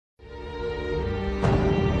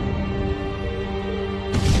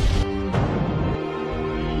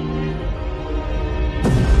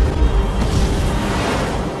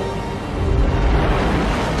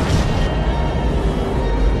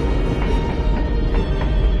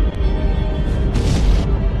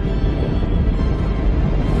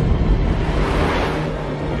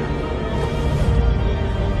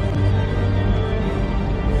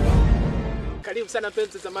sana mpenzi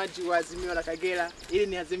mtazamaji wa Azimio la Kagera. Hili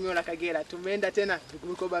ni Azimio la Kagera. Tumeenda tena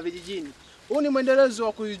Bukoba vijijini. Huu ni mwendelezo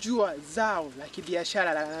wa kujua zao la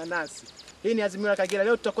kibiashara la nanasi. Hii ni Azimio la Kagera.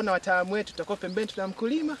 Leo tutakuwa na wataalamu wetu, tutakuwa pembeni tuna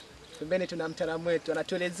mkulima, pembeni tuna mtaalamu wetu.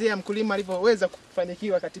 Anatuelezea mkulima alivyoweza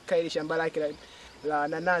kufanikiwa katika ile shamba lake la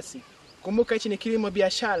nanasi. Kumbuka hichi ni kilimo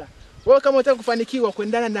biashara. Wewe kama unataka kufanikiwa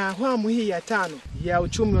kuendana na awamu hii ya 5 ya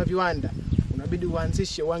uchumi wa viwanda, unabidi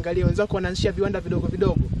uanzishe, uangalie wenzako wanaanzisha viwanda vidogo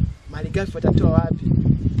vidogo. Malighafi watatoa wapi?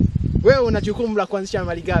 Wewe una jukumu la kuanzisha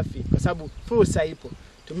malighafi kwa sababu fursa ipo.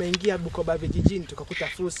 Tumeingia Bukoba vijijini tukakuta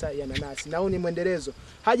fursa ya nanasi. Na huu ni mwendelezo.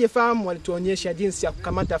 Hajifahamu walituonyesha jinsi ya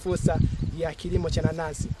kukamata fursa ya kilimo cha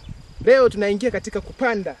nanasi. Leo tunaingia katika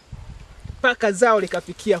kupanda mpaka zao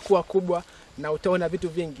likafikia kuwa kubwa na utaona vitu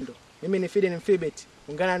vingi ndo. Mimi ni Faida ni Fibet.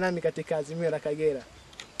 Ungana nami katika Azimio la Kagera.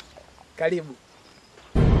 Karibu.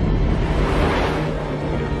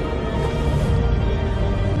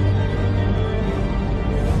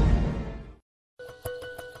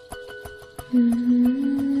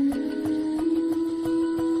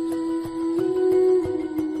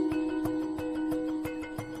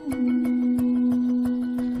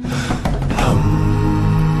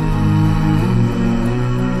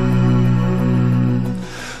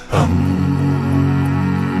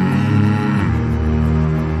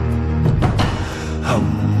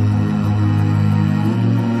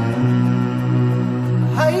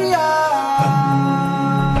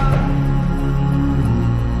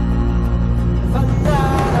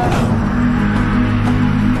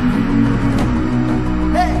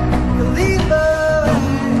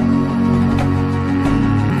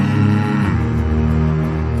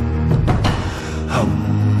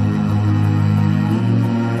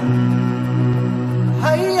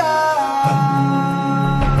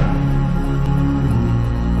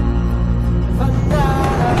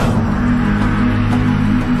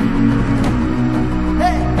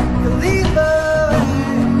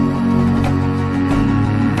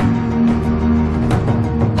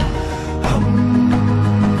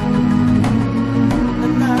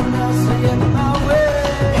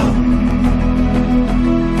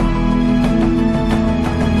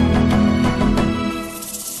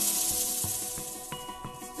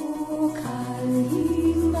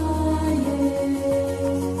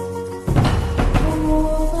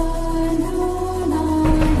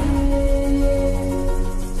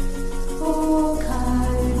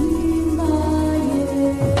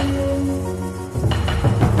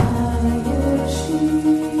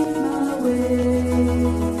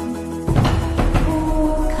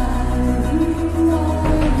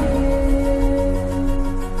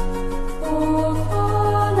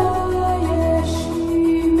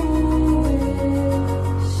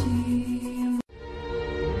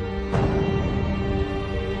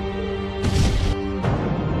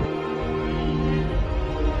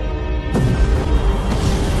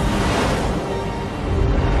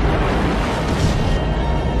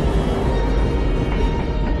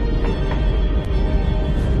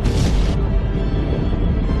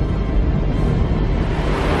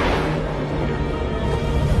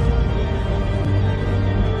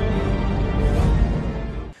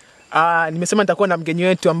 Nimesema nitakuwa na mgeni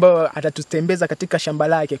wetu ambao atatutembeza katika shamba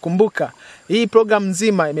lake. Kumbuka, hii program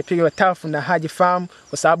nzima imepigwa tafu na Haji Farm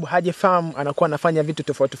kwa sababu Haji Farm anakuwa anafanya vitu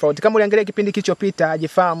tofauti tofauti. Kama uliangalia kipindi kilichopita, Haji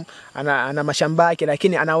Farm ana mashamba yake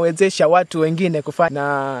lakini anawezesha watu wengine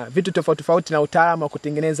kufanya vitu tofauti tofauti na utaalamu wa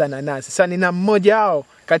kutengeneza nanasi. Sasa nina mmoja wao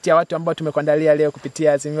kati ya watu ambao tumekuandalia leo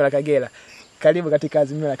kupitia Azimio la Kagera. Karibu katika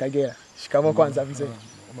Azimio la Kagera. Shikamoo kwanza mzee.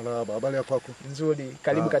 Malaba, habari yako kwako? Nzuri,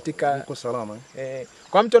 karibu katika. Uko salama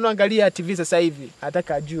Kwa mtu anaangalia TV sasa hivi,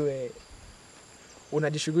 ataka ajue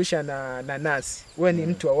unajishughulisha na nanasi. Wewe ni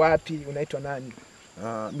mtu wa wapi? Unaitwa nani?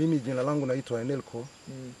 Mimi jina langu naitwa Enelko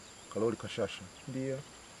Kalori Kashasha. Ndio.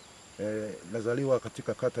 Nazaliwa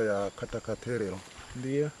katika kata ya Katerero.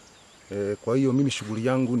 Ndio. Kwa hiyo mimi shughuli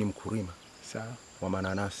yangu ni mkulima. Sawa. Wa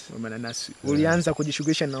mananasi. Wa mananasi. Ulianza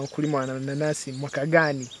kujishughulisha na ukulima wa nanasi mwaka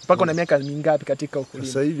gani? Mpaka una miaka mingapi katika ukulima?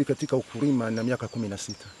 Sasa hivi katika ukulima nina miaka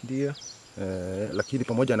 16. Ndio. Lakini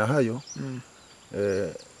pamoja na hayo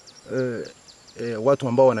watu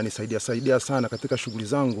ambao wananisaidia sana katika shughuli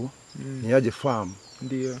zangu ni Haji Farm.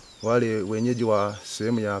 Ndio. Wale wenyeji wa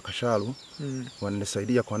sehemu ya Kasharu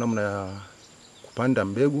wananisaidia kwa namna ya kupanda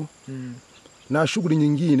mbegu na shughuli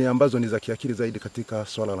nyingine ambazo ni za kiakili zaidi katika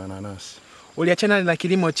swala la nanasi. Uliachana na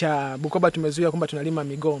kilimo cha Bukoba, tumezuia kwamba tunalima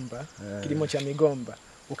migomba, kilimo cha migomba.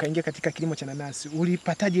 Ukaingia katika kilimo cha nanasi.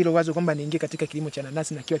 Ulipataje hilo wazo kwamba niingie katika kilimo cha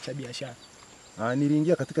nanasi na kiwa cha biashara?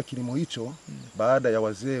 Niliingia katika kilimo hicho baada ya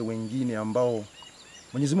wazee wengine ambao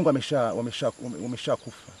Mwenyezi Mungu wamesha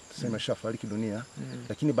kufa, tuseme ameshafariki dunia.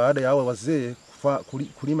 Lakini baada ya hao wazee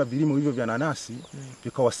kulima vilimo hivyo vya nanasi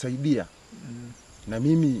vikawasaidia. Na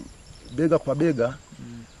mimi bega kwa bega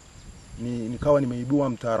nikawa nimeibua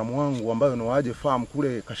mtaalamu wangu ambaye ni waje farm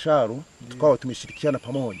kule Kasharu, tukawa tumeshirikiana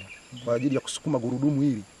pamoja kwa ajili ya kusukuma gurudumu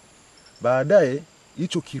hili. Baadaye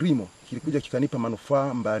hicho kilimo kilikuja kikanipa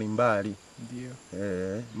manufaa mbalimbali. Ndio.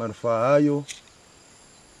 Manufaa hayo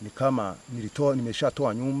ni kama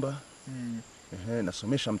nimeshatoa nyumba.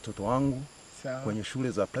 Nasomesha mtoto wangu kwenye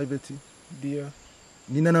shule za private. Ndio.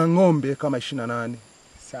 Nina na ng'ombe kama 28.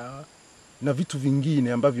 Sawa. Na vitu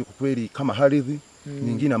vingine ambavyo kwa kweli kama ardhi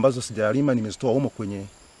nyingine ambazo sijalima nimezitoa humo kwenye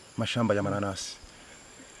mashamba ya mananasi.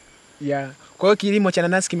 Kwa hiyo kilimo cha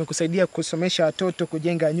nanasi kimekusaidia kusomesha watoto,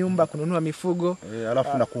 kujenga nyumba, kununua mifugo,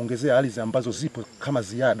 alafu na kuongezea ardhi ambazo zipo kama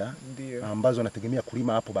ziada ambazo nategemea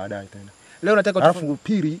kulima hapo baadaye tena. Leo nataka alafu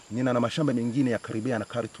pili nina na mashamba mengine ya karibia na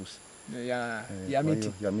caritus ya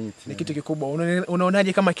miti. Ni kitu kikubwa.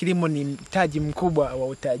 Unaonaje kama kilimo ni mtaji mkubwa wa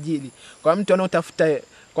utajiri? Kwa mtu anaotafuta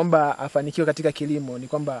kwamba afanikiwe katika kilimo, ni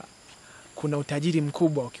kwamba kuna utajiri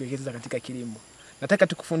mkubwa ukiwekeza katika kilimo. Nataka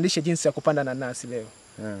tukufundishe jinsi ya kupanda nanasi leo.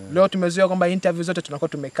 Leo tumezoea kwamba interview zote tunakuwa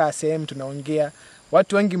tumekaa sehemu tunaongea.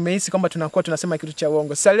 Watu wengi mmehisi kwamba tunasema kitu cha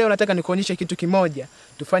uongo. Sasa leo nataka nikuonyeshe kitu kimoja.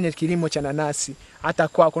 Tufanye kilimo cha nanasi. Hata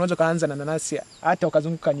kwako unaweza kaanza na nanasi hata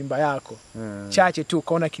ukazunguka nyumba yako. Chache tu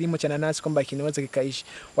ukaona kilimo cha nanasi kwamba kinaweza kikaishi.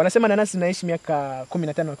 Wanasema nanasi inaishi miaka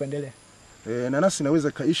 15 na kuendelea. Nanasi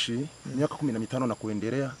inaweza kaishi miaka 15 na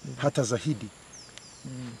kuendelea hata zaidi.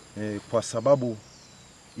 Kwa sababu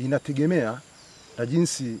inategemea na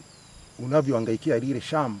jinsi unavyohangaikia lile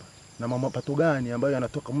shamba na mapato gani ambayo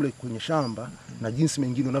yanatoka mle kwenye shamba na jinsi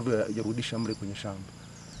mengine unavyoyarudisha mle kwenye shamba.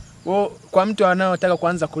 Kwa mtu anayotaka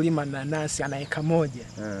kuanza kulima nanasi ana eka moja.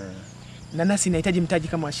 Nanasi inahitaji mtaji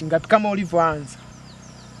kama shilingi ngapi kama ulivyoanza?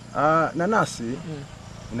 Nanasi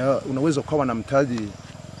unaweza kuwa na mtaji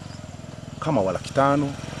kama wa 500,000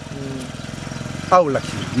 au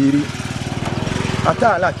 200,000.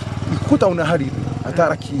 Hata laki ikuta una hali hata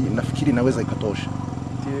laki nafikiri inaweza ikatosha.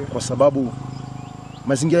 Kwa sababu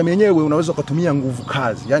mazingira yenyewe unaweza kutumia nguvu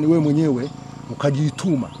kazi, yani wewe mwenyewe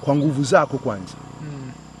ukajituma kwa nguvu zako kwanza,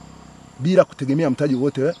 bila kutegemea mtaji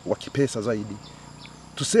wote wa kipesa zaidi.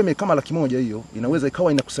 Tuseme kama 100,000 hiyo inaweza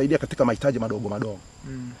ikawa inakusaidia katika mahitaji madogo madogo,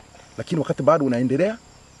 lakini wakati bado unaendelea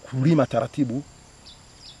kulima taratibu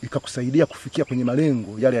ikakusaidia kufikia kwenye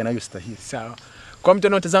malengo yale yanayostahili. Sawa. Kwa mtu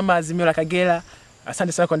anayotazama Azimio la Kagera,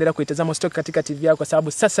 asante sana kuendelea kuitazama Stock katika TV yako, kwa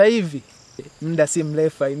sababu sasa hivi muda si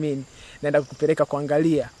mrefu naenda kukupeleka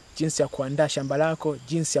kuangalia jinsi ya kuandaa shamba lako,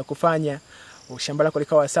 jinsi ya kufanya shamba lako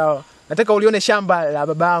likawa sawa. Nataka ulione shamba la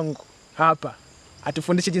babangu hapa.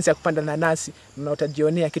 Atufundishe jinsi ya kupanda nanasi na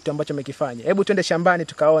utajionea kitu ambacho amekifanya. Hebu twende shambani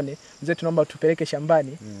tukaone. Mzee, tunaomba tupeleke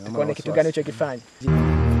shambani tukaone kitu gani alichokifanya.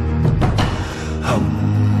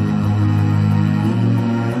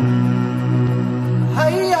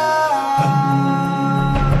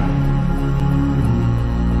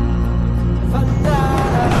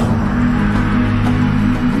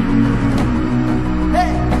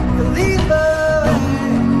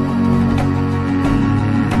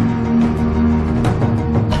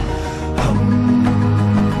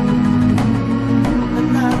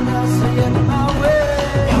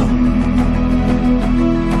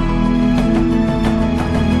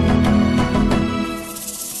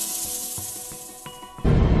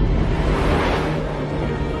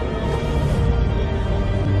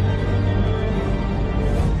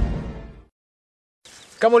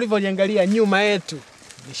 Kama ulivyoangalia nyuma yetu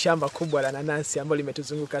ni shamba kubwa la nanasi ambalo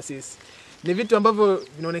limetuzunguka sisi. Ni vitu ambavyo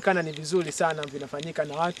vinaonekana ni vizuri sana, vinafanyika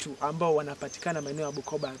na watu ambao wanapatikana maeneo ya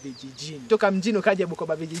Bukoba vijijini. Toka mjini ukaja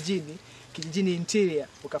Bukoba vijijini, kijijini interior,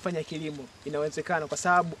 ukafanya kilimo. Inawezekana kwa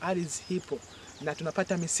sababu ardhi ipo na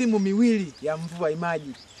tunapata misimu miwili ya mvua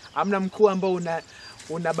imaji. Hamna mkoa ambao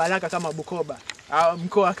una baraka kama Bukoba au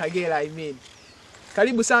mkoa wa Kagera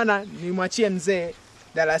Karibu sana, nimwachie mzee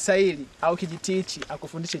darasa hili au kijiti hichi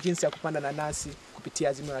akufundishe jinsi ya kupanda nanasi kupitia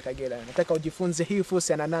Azimio la Kagera. Nataka ujifunze hii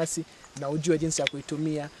fursa ya nanasi na ujue jinsi ya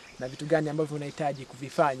kuitumia na vitu gani ambavyo unahitaji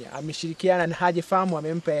kuvifanya. Ameshirikiana na Haji Farm,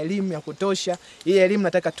 amempa elimu ya kutosha. Hii elimu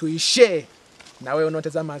nataka tuishare na wewe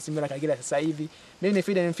unaotazama Azimio la Kagera sasa hivi. Mimi ni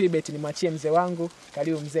Faida nimwachie mzee wangu.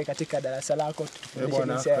 Karibu mzee katika darasa lako, tutufundishe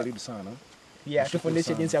jinsi ya karibu sana.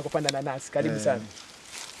 Tufundishe jinsi ya kupanda nanasi. Karibu sana.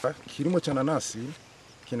 Kilimo cha nanasi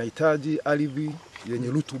kinahitaji ardhi yenye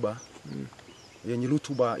rutuba, yenye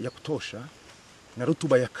rutuba ya kutosha na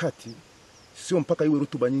rutuba ya kati. Sio mpaka iwe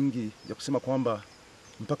rutuba nyingi ya kusema kwamba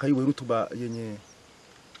mpaka iwe rutuba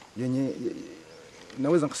yenye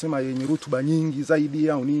naweza kusema yenye rutuba nyingi zaidi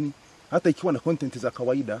au nini. Hata ikiwa na content za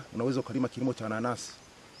kawaida unaweza kulima kilimo cha nanasi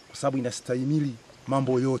kwa sababu inastahimili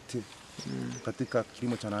mambo yote. katika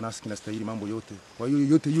kilimo cha nanasi kinastahili mambo yote. Kwa hiyo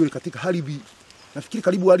yote yule katika ardhi, nafikiri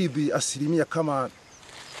karibu ardhi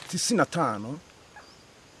 95%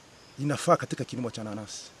 inafaa katika kilimo cha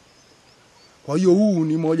nanasi. Kwa hiyo huu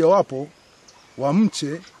ni mojawapo wa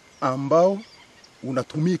mche ambao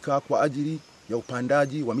unatumika kwa ajili ya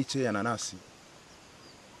upandaji wa miche ya nanasi.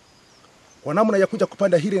 Kwa namna ya kuja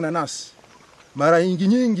kupanda hili nanasi, mara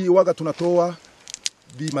nyingi waga tunatoa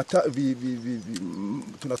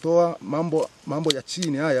tunatoa mambo ya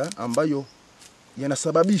chini haya ambayo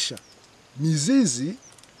yanasababisha mizizi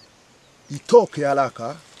itoke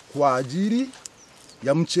haraka kwa ajili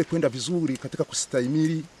ya mche kwenda vizuri katika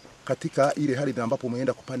kustahimili katika ile hali ambapo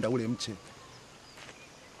umeenda kupanda ule mche.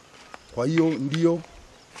 Kwa hiyo ndio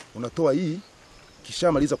unatoa hii,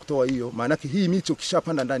 kishamaliza kutoa hiyo, maana yake hii miche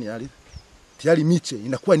ukishapanda ndani ya ardhi, tayari miche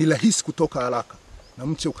inakuwa ni rahisi kutoka haraka na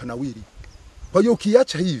mche ukanawiri. Kwa hiyo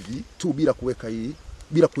ukiacha hivi tu bila kuweka hii,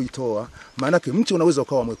 bila kuitoa, maana yake mche unaweza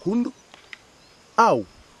ukawa mwekundu au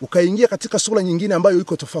ukaingia katika sura nyingine ambayo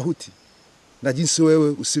iko tofauti na jinsi wewe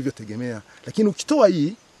usivyotegemea. Lakini ukitoa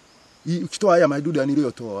hii ukitoa haya madudu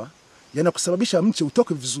niliyotoa, yanakusababisha mche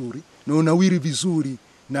utoke vizuri na unawiri vizuri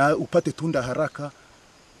na upate tunda haraka.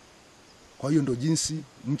 Kwa hiyo ndo jinsi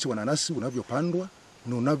mche wa nanasi unavyopandwa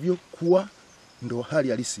na unavyokuwa, ndo hali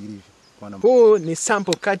halisi ilivyo. Huu ni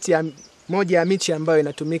sample kati ya moja ya miche ambayo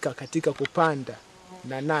inatumika katika kupanda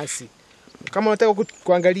nanasi. Kama unataka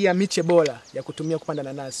kuangalia miche bora ya kutumia kupanda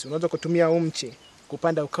nanasi, unaweza kutumia huu mche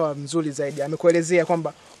kupanda ukawa mzuri zaidi. Amekuelezea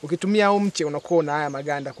kwamba ukitumia huu mche unakuwa na haya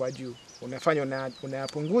maganda kwa juu, unafanya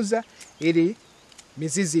unayapunguza ili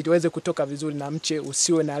mizizi iweze kutoka vizuri na mche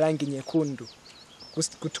usiwe na rangi nyekundu.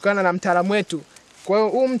 Kutokana na mtaalamu wetu, kwa hiyo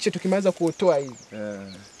huu mche tukimaliza kuutoa hivi,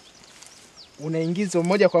 unaingiza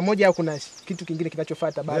moja kwa moja au kuna kitu kingine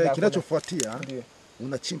kinachofuata baada ya kinachofuatia?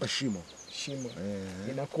 Unachimba shimo.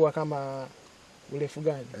 Inakuwa kama urefu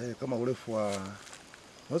gani? Kama urefu wa,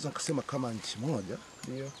 naweza kusema kama inchi 1.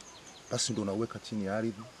 Ndio. Basi ndio unaweka chini ya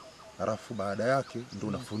ardhi, halafu baada yake ndio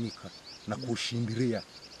unafunika na kushimbilia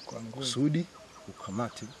kwa nguvu kusudi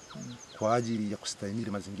ukamate kwa ajili ya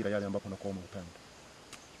kustahimili mazingira yale ambapo unakuwa umeupanda.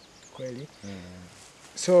 Kweli?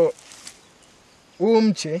 So huu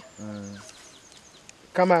mche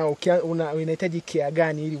kama unahitaji kia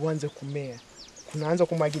gani ili uanze kumea? Kunaanza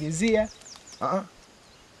kumwagilizia?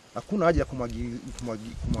 Hakuna haja ya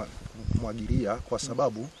kumwagilia kwa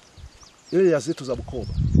sababu ile ya zetu za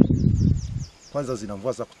Bukoba kwanza zina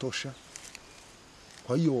mvua za kutosha.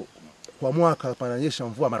 Kwa hiyo kwa mwaka pananyesha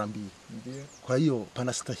mvua mara 2. Ndio. Kwa hiyo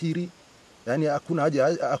panastahili, yani hakuna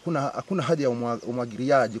haja ya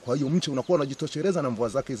umwagiliaji. Kwa hiyo mche unakuwa unajitosheleza na mvua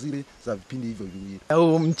zake zile za vipindi hivyo viwili.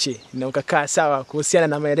 Huu mche na ukakaa sawa kuhusiana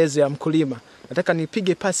na maelezo ya mkulima. Nataka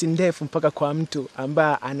nipige pasi ndefu mpaka kwa mtu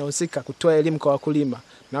ambaye anahusika kutoa elimu kwa wakulima.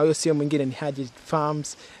 Na huyo sio mwingine ni Haji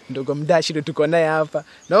Farms, ndogo Mdashi tuko naye hapa.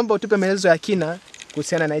 Naomba utupe maelezo ya kina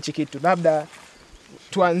kuhusiana na hichi kitu. Labda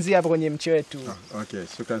tuanzie hapa kwenye mche wetu. Okay,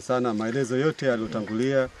 shukrani sana. Maelezo yote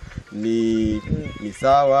yaliyotangulia ni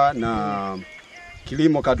sawa, na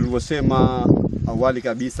kilimo kama tulivyosema awali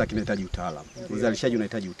kabisa kinahitaji utaalamu. Uzalishaji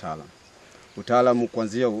unahitaji utaalamu. Utaalamu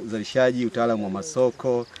kuanzia uzalishaji, utaalamu wa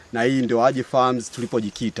masoko, na hii ndio Haji Farms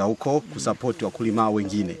tulipojikita huko kusupport wakulima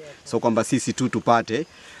wengine. So kwamba sisi tu tupate,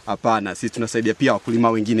 hapana, sisi tunasaidia pia wakulima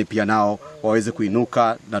wengine pia nao waweze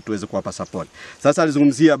kuinuka na tuweze kuwapa support. Sasa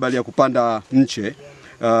alizungumzia bali ya kupanda mche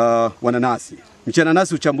wa nanasi. Mche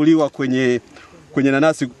nanasi uchambuliwa kwenye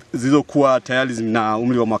nanasi zilizokuwa tayari zina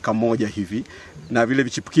umri wa mwaka 1 hivi, na vile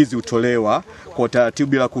vichipukizi utolewa kwa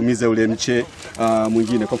taratibu bila kuumiza ule mche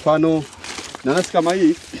mwingine. Kwa mfano nanasi kama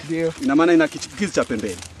hii, ina maana ina kichipukizi cha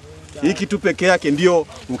pembeni. Hii kitu peke yake ndio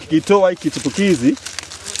ukikitoa hiki kichipukizi,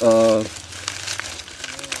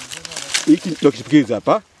 hiki ndio kichipukizi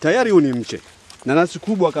hapa, tayari huu ni mche. Nanasi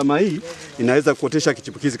kubwa kama hii inaweza kuotesha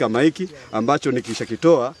kichipukizi kama hiki ambacho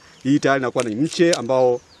nikishakitoa, hii tayari inakuwa ni mche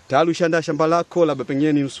ambao tayari ushaandaa shamba lako, labda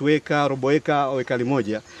pengine ni nusu eka, robo eka au ekari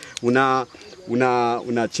 1.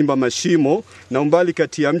 Unachimba mashimo na umbali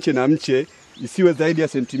kati ya mche na mche isiwe zaidi ya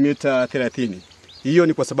sentimita 30. Hiyo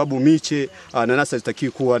ni kwa sababu miche nanasi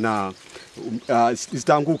zitakiwa kuwa na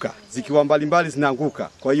zitaanguka, zikiwa mbali zinaanguka.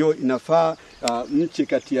 Kwa hiyo inafaa mche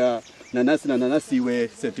kati ya nanasi na nanasi iwe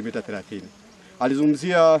sentimita 30.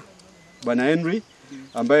 Alizungumzia Bwana Henry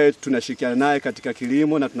ambaye tunashirikiana naye katika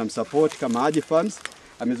kilimo na tunamsupport kama Haji Farms.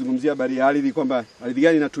 Amezungumzia habari ya ardhi, kwamba ardhi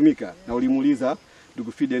gani inatumika, na ulimuuliza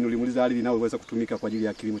ndugu Fiden, ulimuuliza ardhi inayoweza kutumika kwa ajili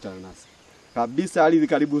ya kilimo cha nanasi. Kabisa ardhi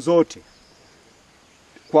karibu zote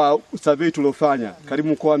kwa survey tuliofanya karibu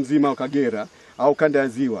mkoa mzima wa Kagera au kanda ya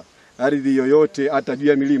Ziwa, ardhi yoyote hata juu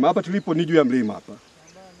ya milima, hapa tulipo ni juu ya mlima hapa,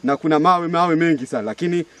 na kuna mawe mengi sana,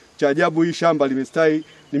 lakini cha ajabu hii shamba limestawi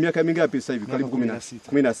ni miaka mingapi sasa hivi? Karibu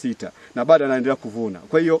 16. Na bado anaendelea kuvuna.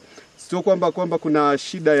 Kwa hiyo sio kwamba kuna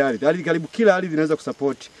shida ya ardhi. Ardhi karibu kila ardhi inaweza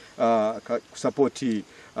kusupport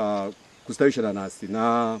kustawisha nanasi.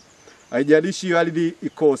 Na haijalishi ardhi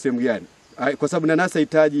iko sehemu gani. Kwa sababu nanasi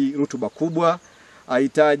haihitaji rutuba kubwa,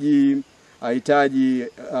 haihitaji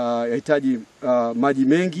maji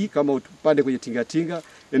mengi kama upande kwenye tingatinga.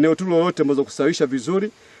 Eneo tu lolote unaweza kustawisha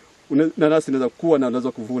vizuri, nanasi inaweza kukua na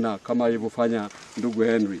unaweza kuvuna kama alivyofanya ndugu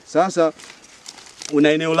Henry. Sasa una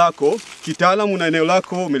eneo lako, kitaalamu una eneo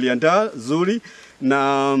lako umeliandaa zuri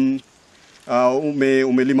na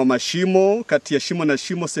umelima mashimo, kati ya shimo na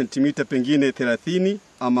shimo sentimita pengine 30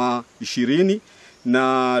 ama 20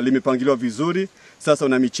 na limepangiliwa vizuri. Sasa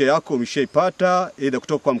una miche yako umeshaipata aidha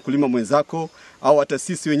kutoka kwa mkulima mwenzako au hata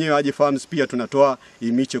sisi wenyewe Aje Farms pia tunatoa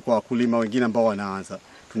miche kwa wakulima wengine ambao wanaanza.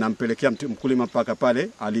 Tunampelekea mkulima mpaka pale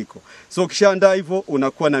aliko. So ukishaandaa hivyo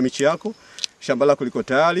unakuwa na miche yako, shamba lako liko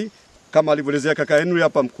tayari. Kama alivyoelezea kaka Henry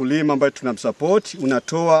hapa, mkulima ambaye tunamsupport,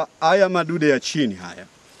 unatoa haya madude ya chini haya.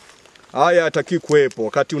 Haya hataki kuwepo.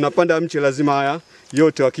 Wakati unapanda mche lazima haya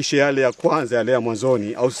yote hakishe yale ya kwanza, yale ya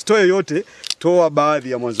mwanzoni, au sitoe yote, toa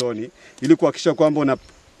baadhi ya mwanzoni ili kuhakikisha kwamba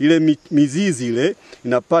ile mizizi ile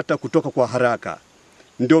inapata kutoka kwa haraka.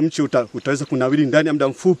 Ndio mche utaweza kunawiri ndani ya muda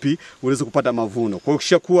mfupi, uweze kupata mavuno. Kwa hiyo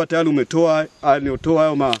ukishakuwa tayari umetoa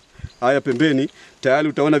haya pembeni, tayari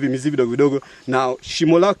utaona vimizizi vidogo vidogo, na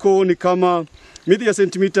shimo lako ni kama midi ya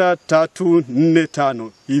sentimita 3, 4, 5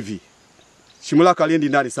 hivi. Shimo lako haliendi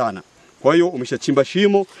ndani sana. Kwa hiyo umeshachimba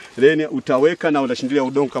shimo, then utaweka na utashindilia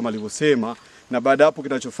udongo kama alivyosema, na baada hapo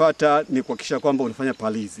kinachofuata ni kuhakikisha kwamba unafanya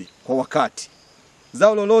palizi kwa wakati.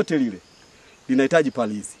 Zao lolote lile linahitaji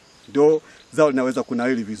palizi, ndio zao linaweza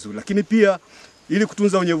kunawiri vizuri. Lakini pia ili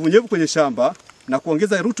kutunza unyevunyevu kwenye shamba na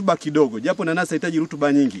kuongeza rutuba kidogo, japo nanasi inahitaji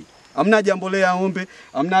rutuba nyingi. Hamna haja mbolea ng'ombe,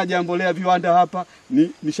 hamna haja mbolea viwanda hapa,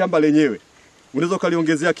 ni shamba lenyewe. Unaweza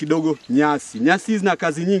kaliongezea kidogo nyasi. Nyasi zina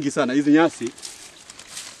kazi nyingi sana. Hizi nyasi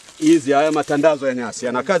haya matandazo ya nyasi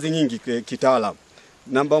yana kazi nyingi kitaalamu.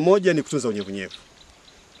 Namba 1 ni kutunza unyevunyevu.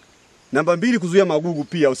 Namba 2 kuzuia magugu,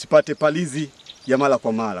 pia usipate palizi ya mara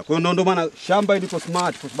kwa mara. Kwa hiyo ndio maana shamba liko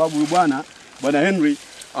smart, kwa sababu huyu bwana Henry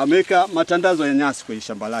ameweka matandazo ya nyasi kwenye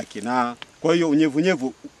shamba lake, na kwa hiyo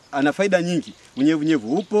unyevunyevu ana faida nyingi.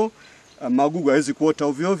 Unyevunyevu upo, magugu hawezi kuota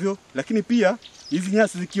ovyo ovyo, lakini pia hizi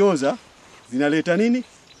nyasi zikioza zinaleta nini?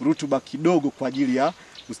 Rutuba kidogo kwa ajili ya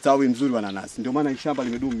ustawi mzuri wa nanasi. Ndio maana shamba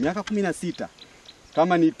limedumu miaka 16.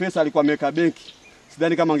 Kama ni pesa alikuwa ameweka benki,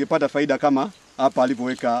 sidhani kama angepata faida kama hapa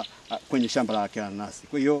alivyoweka kwenye shamba lake la nanasi.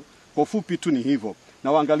 Kwa hiyo kwa ufupi tu ni hivyo.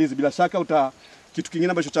 Na uangalizi, bila shaka kitu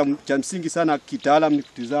kingine ambacho cha msingi sana kitaalamu ni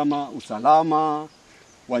kutizama usalama.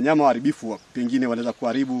 Wanyama waharibifu pengine wanaweza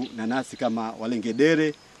kuharibu nanasi kama wale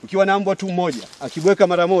ngedere. Ukiwa na mbwa tu mmoja akibweka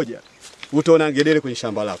mara moja, utaona ngedere kwenye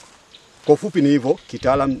shamba lako. Kwa ufupi ni hivyo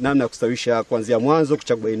kitaalamu, namna ya kustawisha kuanzia mwanzo,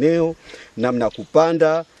 kuchagua eneo, namna ya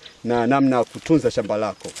kupanda na namna ya kutunza shamba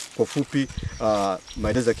lako. Kwa ufupi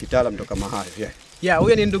maelezo ya kitaalamu ndo kama hayo.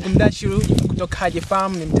 Huyo ni ndugu Mdashiru kutoka Aje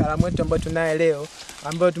Farm, ni mtaalamu wetu ambaye tunaye leo,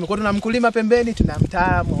 ambaye tumekuwa tuna mkulima pembeni, tuna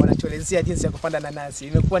mtaalamu wanatuelezea jinsi ya kupanda nanasi.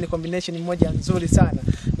 Imekuwa ni combination moja nzuri sana.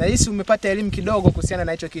 Na hisi umepata elimu kidogo kuhusiana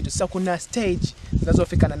na hicho kitu. Sasa kuna stage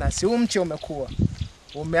zinazofika nanasi. Huu mche umekuwa,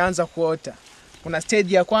 umeanza kuota. Kuna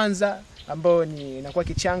stage ya kwanza ambayo inakuwa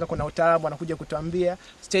kichanga, kuna utaalamu anakuja kutuambia.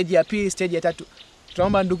 Stage ya pili, stage ya tatu.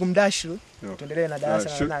 Tunaomba ndugu Mdashiru tuendelee na darasa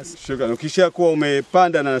la nanasi. Shukrani. Ukishakuwa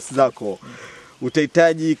umepanda nanasi zako,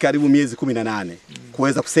 utahitaji karibu miezi 18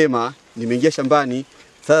 kuweza kusema nimeingia shambani.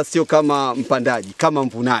 Sasa sio kama mpandaji, kama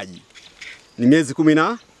mvunaji. Ni miezi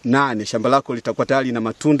 18 shamba lako litakuwa tayari na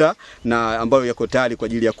matunda na ambayo yako tayari kwa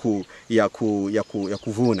ajili ya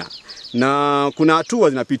kuvuna. Na kuna hatua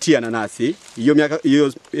zinapitia nanasi. Hiyo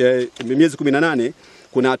miezi 18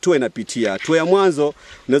 kuna hatua inapitia. Hatua ya mwanzo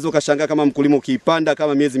unaweza ukashangaa kama mkulima ukiipanda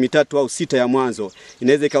kama miezi 3 au 6 ya mwanzo,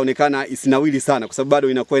 inaweza ikaonekana isinawili sana kwa sababu bado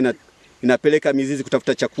inakuwa inapeleka mizizi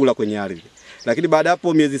kutafuta chakula kwenye ardhi. Lakini baada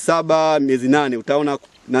hapo miezi 7, miezi 8 utaona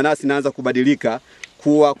nanasi inaanza kubadilika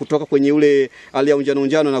kutoka kwenye ule hali ya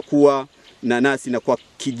unjano na kuwa nanasi inakuwa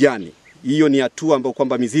kijani. Hiyo ni hatua ambayo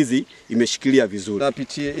kwamba mizizi imeshikilia vizuri.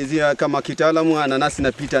 Napitia hizi kama kitaalamu, nanasi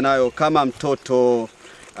napita nayo kama mtoto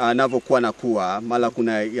anavyokuwa nakuwa. Mara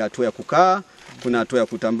kuna hatua ya kukaa, kuna hatua ya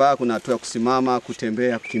kutambaa, kuna hatua ya kusimama,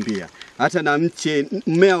 kutembea, kukimbia. Hata na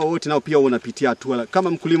mmea wote nao pia unapitia hatua.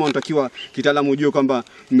 Kama mkulima unatakiwa kitaalamu ujue kwamba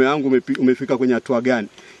mmea wangu umefika kwenye hatua gani,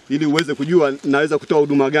 ili uweze kujua naweza kutoa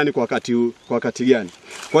huduma gani kwa wakati gani.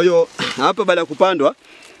 Kwa hiyo hapa baada ya kupandwa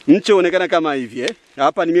Mche unaonekana kama hivi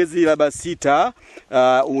Hapa ni miezi labda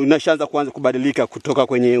 6, unashaanza kuanza kubadilika kutoka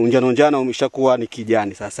kwenye unjano umeshakuwa ni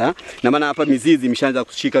kijani sasa. Na maana hapa mizizi imeshaanza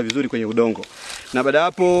kushika vizuri kwenye udongo. Na baada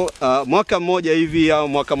hapo mwaka mmoja hivi au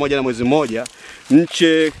mwaka mmoja na mwezi mmoja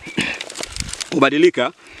mche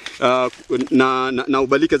kubadilika na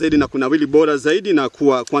ubadilika zaidi na kunawili bora zaidi na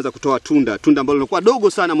kuanza kutoa tunda ambalo linakuwa dogo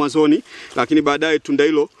sana mwanzoni, lakini baadaye tunda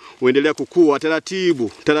hilo huendelea kukua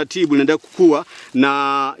taratibu linaendelea kukua,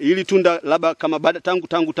 na ili tunda labda kama baada tangu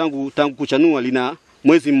kuchanua lina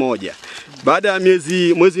mwezi mmoja. Baada ya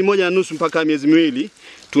mwezi mmoja na nusu mpaka miezi miwili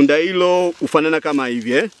tunda hilo ufanana kama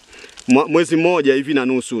hivi mwezi mmoja hivi na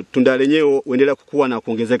nusu tunda lenyewe huendelea kukua na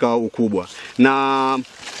kuongezeka ukubwa. Na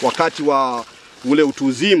wakati wa ule utu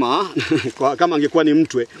uzima kama angekuwa ni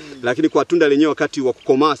mtwe, lakini kwa tunda lenyewe wakati wa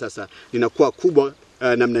kukomaa sasa linakuwa kubwa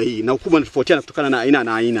namna hii, na ukubwa unatofautiana kutokana na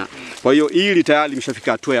aina. Kwa hiyo hili tayari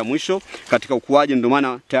limeshafika hatua ya mwisho katika ukuaji, ndio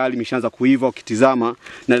maana tayari limeshaanza kuiva. Ukitizama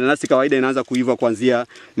na nanasi kawaida inaanza kuiva kuanzia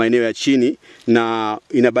maeneo ya chini, na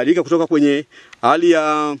inabadilika kutoka kwenye hali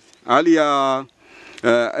ya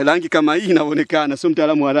rangi kama hii inaonekana, sio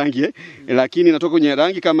mtaalamu wa rangi lakini inatoka kwenye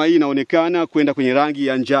rangi kama hii inaonekana kwenda kwenye rangi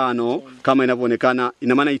ya njano kama inavyoonekana.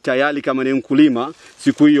 Ina maana itayari kama ni mkulima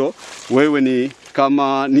siku hiyo wewe ni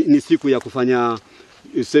kama ni siku ya kufanya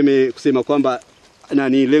kusema kwamba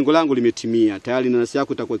ni lengo langu limetimia. Tayari nanasi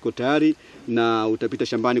yako itakuwa iko tayari na utapita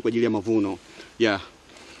shambani kwa ajili ya mavuno.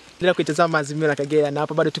 Bila kuitazama Azimio la Kagera, na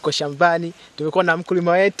hapa bado tuko shambani. Tumekuwa na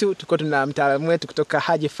mkulima wetu, tuko tuna mtaalamu wetu kutoka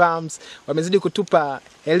Haji Farms. Wamezidi kutupa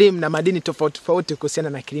elimu na madini tofauti kuhusiana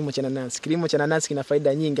na kilimo cha nanasi. Kilimo cha nanasi kina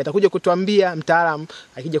faida nyingi. Atakuja kutuambia mtaalamu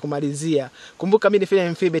akija kumalizia. Kumbuka mimi ni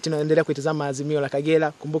Faida Mfibe, tunaendelea kuitazama Azimio la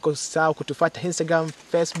Kagera. Kumbuka usisahau kutufuata Instagram,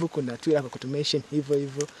 Facebook na Twitter kwa kutumention hivyo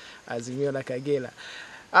Azimio la Kagera.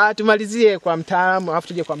 Tumalizie kwa mtaalamu alafu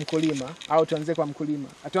tuje kwa mkulima, au tuanze kwa mkulima.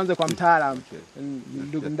 Tuanze kwa mtaalamu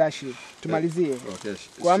ndugu Ndashi. Tumalizie.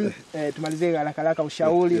 Tumalizie haraka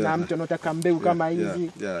ushauri na mtu anataka mbegu kama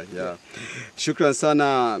hizi. Shukrani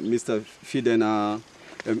sana Mr. Fide, na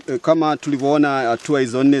kama tulivyoona hatua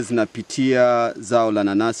hizo 4 zinapitia zao la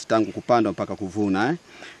nanasi tangu kupanda mpaka kuvuna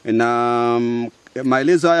na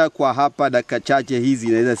maelezo haya kwa hapa dakika chache hizi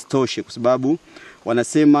inaweza sitoshe, kwa sababu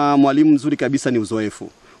wanasema mwalimu mzuri kabisa ni uzoefu.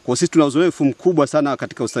 Kwa sisi tuna uzoefu mkubwa sana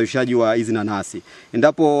katika ustawishaji wa hizi nanasi.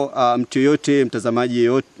 Endapo mtu yote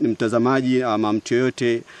mtazamaji ama mtu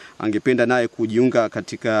yote angependa naye kujiunga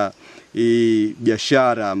katika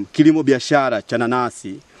biashara, kilimo biashara cha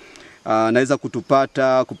nanasi, naweza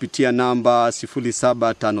kutupata kupitia namba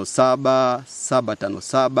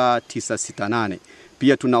 0757757968.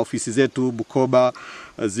 Pia tuna ofisi zetu Bukoba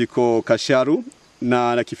ziko Kasharu,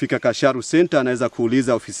 na nakifika Kasharu Center anaweza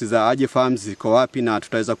kuuliza ofisi za Haji Farms ziko wapi, na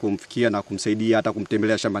tutaweza kumfikia na kumsaidia hata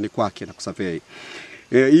kumtembelea shambani kwake na kusafiri.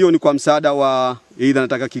 Hiyo ni kwa msaada wa aidha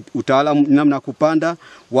nataka utaalamu namna kupanda,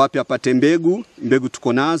 wapi apate mbegu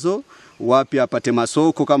tuko nazo, wapi apate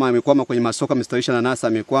masoko, kama amekwama kwenye masoko amestawisha nanasi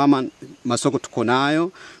amekwama, masoko tuko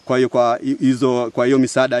nayo. Kwa hiyo kwa hiyo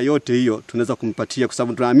misaada yote hiyo tunaweza kumpatia, kwa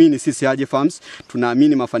sababu tunaamini sisi Haji Farms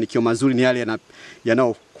tunaamini mafanikio mazuri ni yale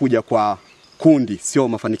yanayokuja kwa kundi, sio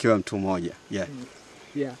mafanikio ya mtu mmoja.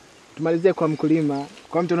 Tumalizie kwa mkulima.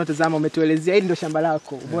 Kwa mtu unatazama, umetuelezea hili ndio shamba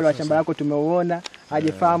lako, ubora wa shamba lako tumeuona.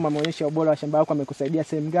 Haji Farm ameonyesha ubora wa shamba lako, amekusaidia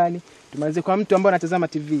sehemu gani. Tumalizie kwa mtu ambaye anatazama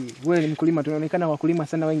TV. Wewe ni mkulima, tunaonekana wakulima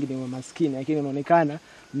sana wengi ni maskini, lakini unaonekana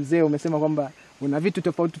mzee, umesema kwamba una vitu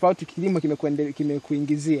tofauti kilimo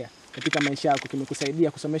kimekuingizia katika maisha yako,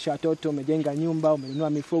 kimekusaidia kusomesha watoto, umejenga nyumba, umenunua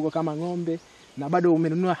mifugo kama ng'ombe, na bado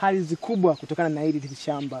umenunua ardhi kubwa kutokana na hili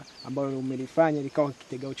shamba ambalo umelifanya likawa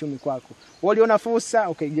kitega uchumi kwako. Uliona fursa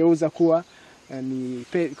ukaigeuza kuwa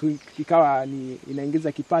ikawa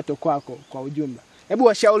inaingiza kipato kwako kwa ujumla. Hebu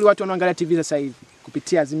washauri watu wanaoangalia TV sasa hivi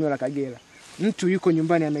kupitia Azimio la Kagera. Mtu yuko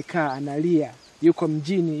nyumbani amekaa analia, yuko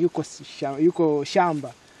mjini, yuko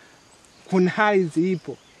shamba, kuna ardhi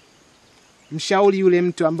ipo. Mshauri yule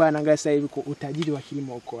mtu ambaye anaangalia sasa hivi utajiri wa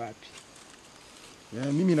kilimo uko wapi?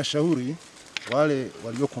 Mimi nashauri wale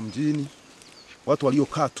walioko mjini, watu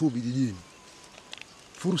waliokaa tu vijijini,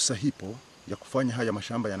 fursa hipo ya kufanya haya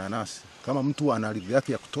mashamba ya nanasi. Kama mtu ana ardhi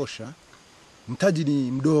yake ya kutosha, mtaji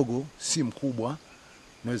ni mdogo, si mkubwa,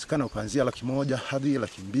 inawezekana ukaanzia 100,000 hadi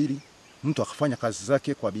 200,000, mtu akafanya kazi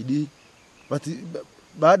zake kwa bidii,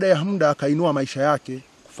 baada ya muda akainua maisha yake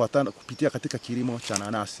kupitia katika kilimo cha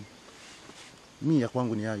nanasi. Mimi ya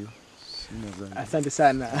kwangu ni hayo. Asante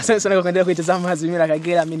sana kwa kuendelea kuitazama Azimio la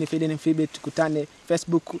Kagera. Mimi ni Faida Mfibe, tukutane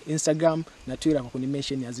Facebook, Instagram na Twitter kwa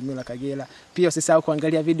kunimention Azimio la Kagera. Pia usisahau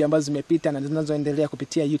kuangalia video ambazo zimepita na zinazoendelea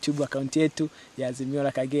kupitia YouTube account yetu ya Azimio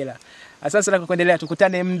la Kagera. Asante sana kwa kuendelea,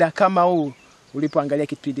 tukutane muda kama huu ulipoangalia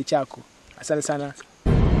kipindi chako. Asante sana.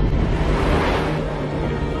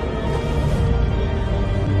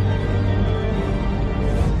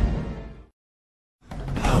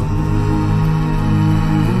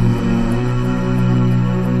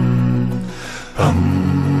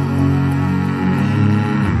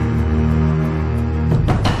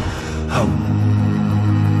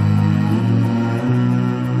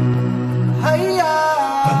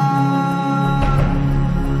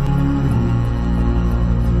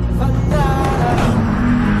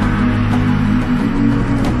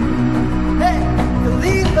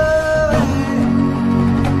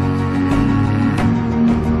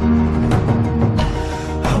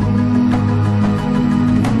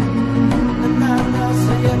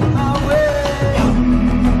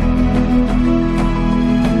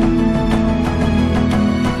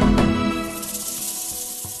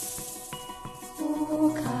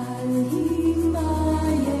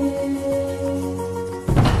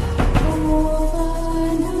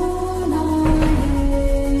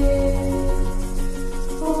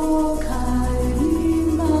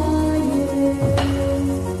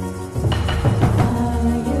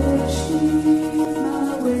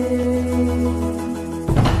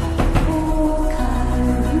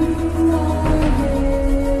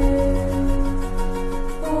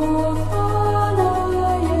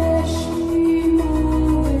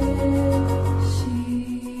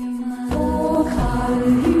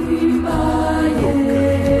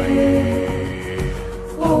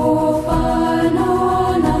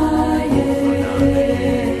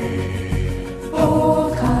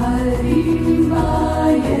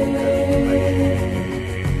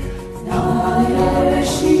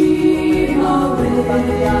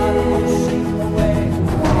 Yeah.